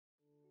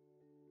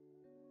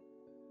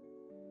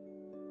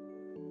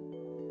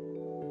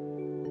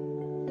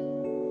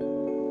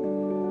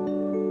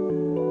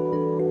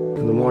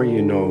the more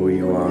you know who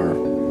you are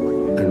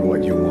and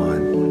what you want,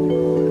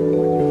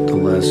 the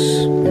less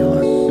you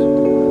let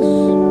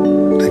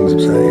things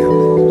upset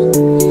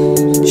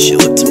you. She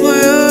looked in my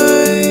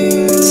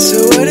eyes, so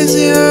wet as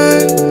the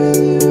earth.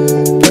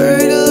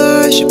 Buried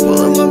alive, she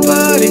pulling my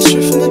body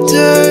straight from the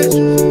dirt.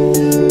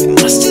 Am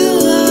I still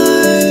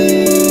alive?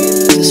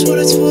 Is this what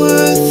it's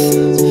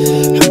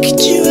worth? How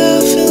could you ever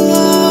feel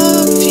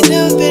love if you've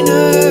never been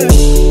hurt?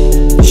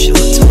 She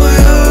looked in my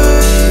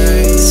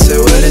eyes,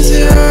 so wet as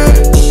the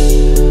earth.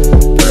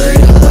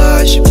 Buried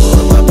alive, she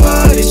pulling my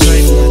body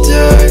straight from the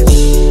dirt.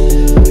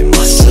 Am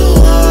I still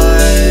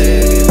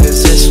alive?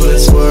 Is this what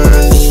it's worth?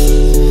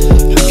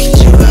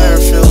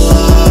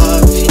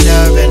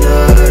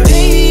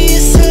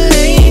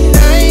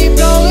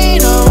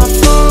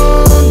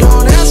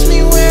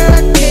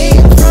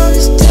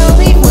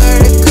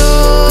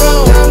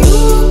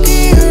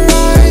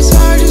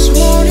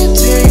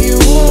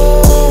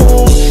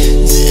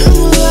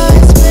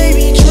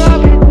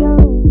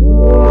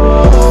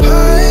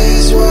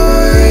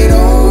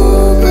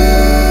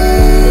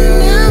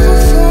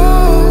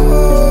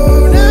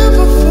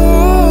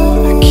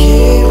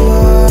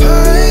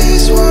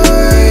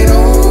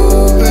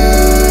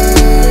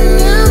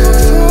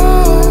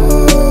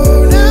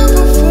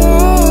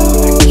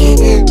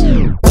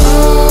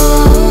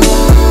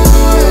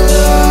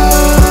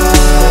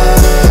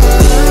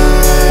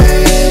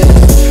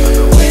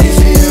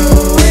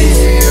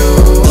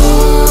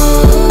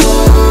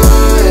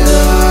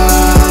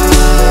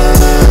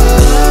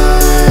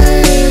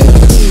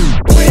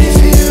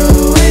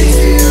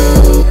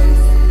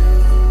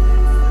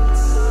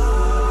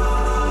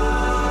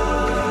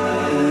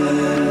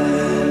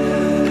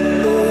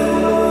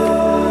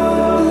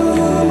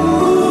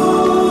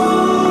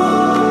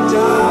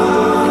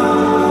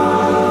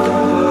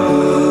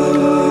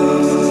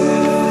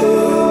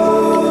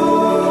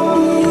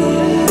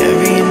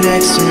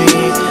 Next to me,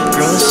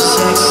 girl, it's just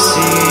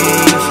ecstasy.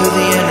 You feel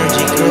the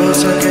energy, girl,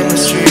 it's our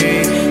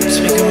chemistry. Let's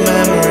make a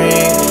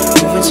memory,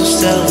 moving so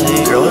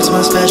steadily. Girl, it's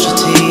my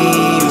specialty,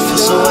 you feel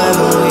so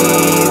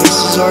heavenly. This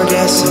is our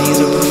destiny,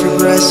 the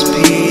perfect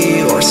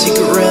recipe, or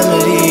secret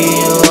remedy.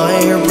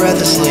 Lying here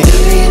breathlessly,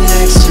 being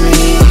next to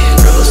me,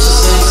 girl, it's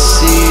just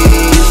ecstasy.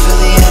 You feel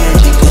the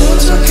energy, girl,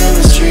 it's our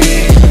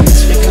chemistry.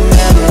 Let's make a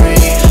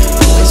memory,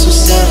 moving so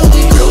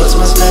steadily. Girl, it's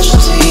my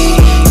specialty,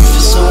 you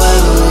feel so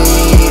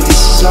heavenly.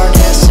 This is our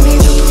destiny,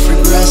 the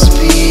perfect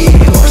recipe,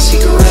 or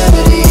secret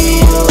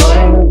remedy.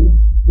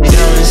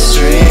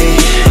 Chemistry,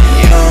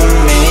 you and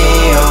me,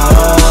 all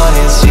I want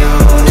is you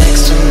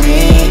next to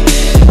me.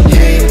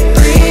 Here you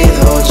breathe,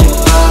 hold your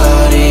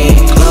body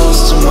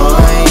close to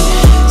mine.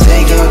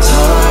 Take your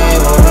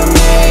time, wanna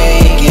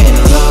make it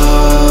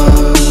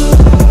love.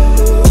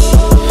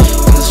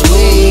 Cause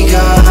we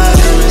got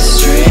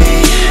chemistry,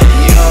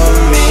 you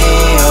and me,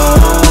 all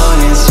I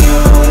want is you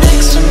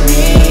next to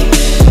me.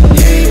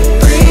 Here you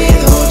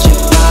breathe, hold your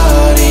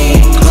body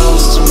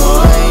close to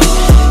mine.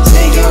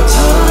 Take your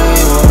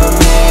time, wanna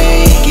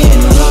make it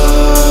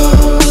love.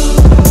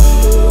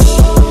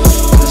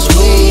 Cause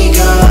we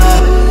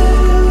got.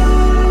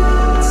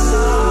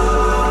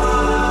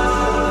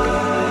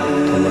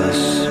 The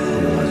less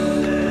you let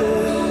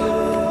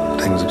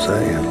things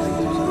upset you.